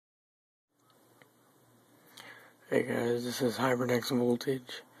Hey guys, this is HybridX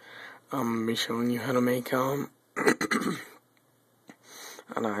Voltage. I'm going to be showing you how to make an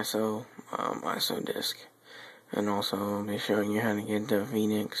ISO disk, and also I'll be showing you how to get the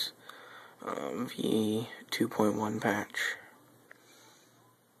Phoenix V2.1 patch.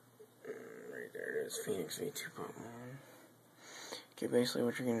 Right there it is, Phoenix V2.1. Okay, basically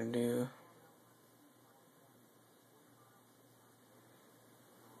what you're going to do,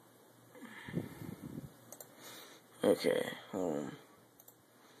 okay,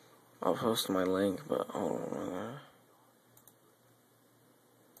 I'll post my link, but hold on.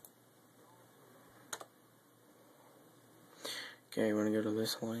 Okay, you want to go to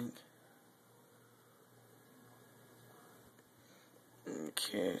this link.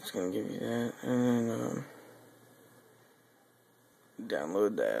 Okay, it's going to give you that, and then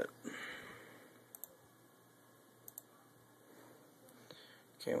download that.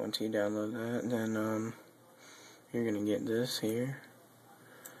 Okay, once you download that, then you're going to get this here.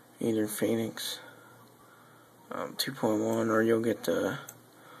 Either Phoenix 2.1, or you'll get the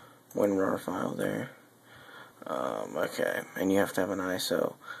WinRAR file there. Okay, and you have to have an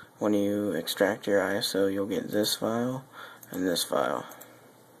ISO. When you extract your ISO, you'll get this file and this file.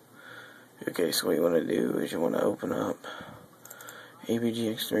 Okay, so what you want to do is you want to open up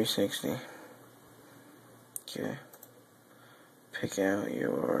APGX360. Okay, pick out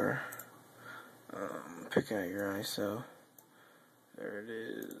your ISO. There it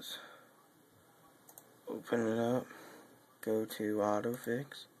is. Open it up. Go to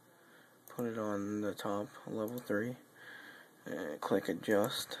AutoFix. Put it on the top, level 3, and click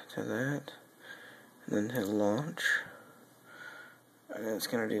adjust to that, and then hit launch, and then it's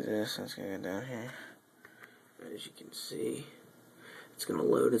going to do this. It's going to go down here. As you can see, it's going to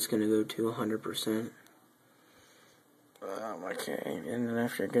load. It's going to go to 100%. Okay, and then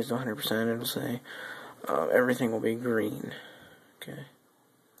after it goes to 100%, it'll say everything will be green. Okay.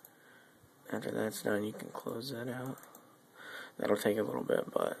 After that's done, you can close that out. That'll take a little bit,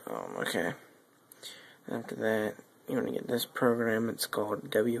 but, okay. After that, you want to get this program. It's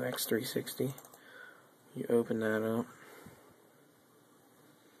called WX360. You open that up.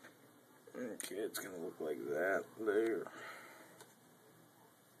 Okay, it's going to look like that there.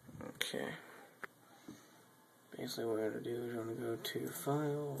 Okay. Basically, what you want to do is you want to go to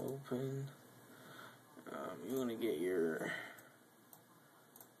File, Open. You want to get your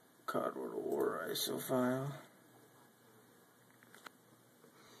COD World of War ISO file.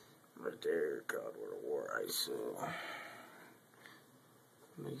 Right there, COD World of War ISO.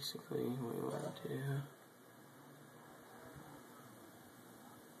 Basically, what you want to do.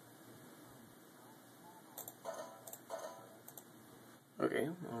 Okay, I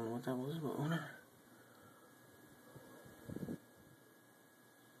don't know what that was, but whatever.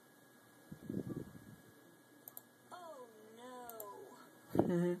 Oh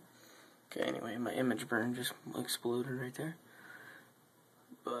no. Okay, anyway, my image burn just exploded right there.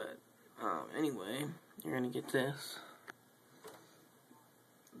 But, anyway, you're gonna get this.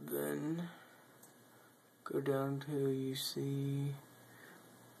 Then, go down till you see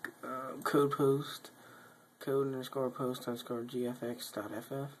code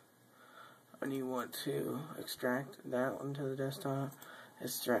 _post_gfx.ff. And you want to extract that one to the desktop,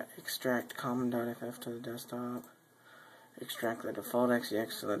 extract common.ff to the desktop, extract the default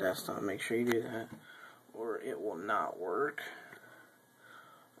XEX to the desktop. Make sure you do that, or it will not work.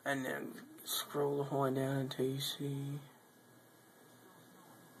 And then scroll the whole way down until you see,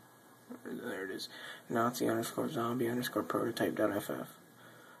 there it is, Nazi_zombie_prototype.ff.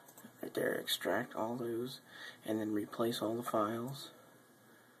 Right there, extract all those, and then replace all the files.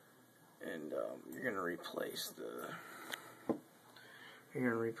 And you're gonna replace the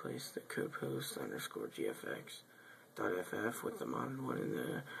code post_gfx.ff with the modded one,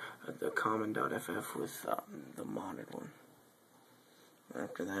 and the common.ff with the modded one.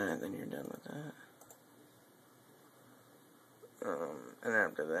 After that, then you're done with that. And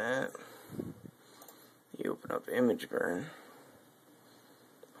after that, you open up image burn.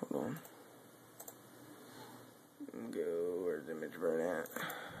 Hold on. Where's image burn at?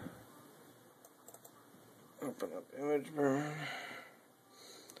 Open up image burn.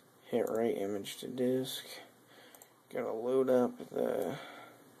 Hit write image to disk. Gonna load up there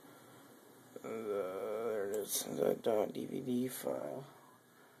it is, the .dvd file.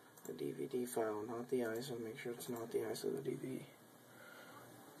 The DVD file, not the ISO. Make sure it's not the ISO of the DVD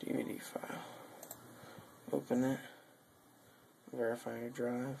file. Open it. Verify your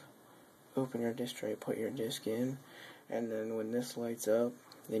drive. Open your disk tray. Put your disk in. And then when this lights up,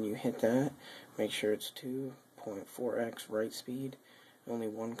 then you hit that. Make sure it's 2.4x write speed. only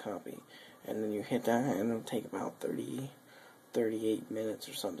one copy, and then you hit that, and it'll take about 38 minutes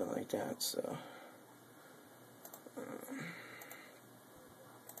or something like that. So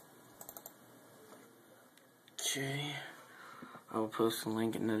okay, I'll post a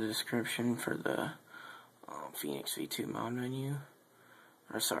link in the description for the Phoenix V2 mod menu,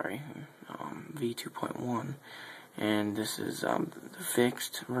 or sorry, V2.1, and this is the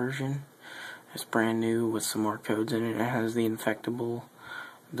fixed version. It's brand new with some more codes in it. It has the infectable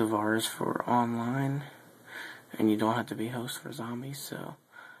Devars for online, and you don't have to be host for zombies, so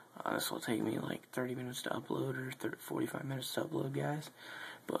this will take me like 30 minutes to upload, or 45 minutes to upload, guys.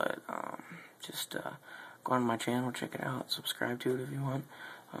 But just go on my channel, check it out, subscribe to it if you want.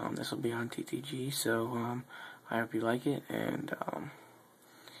 This will be on TTG, so I hope you like it, and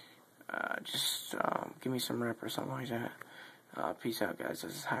just give me some rep or something like that. Peace out, guys.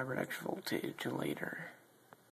 This is Hybrid Extra Voltage. Later.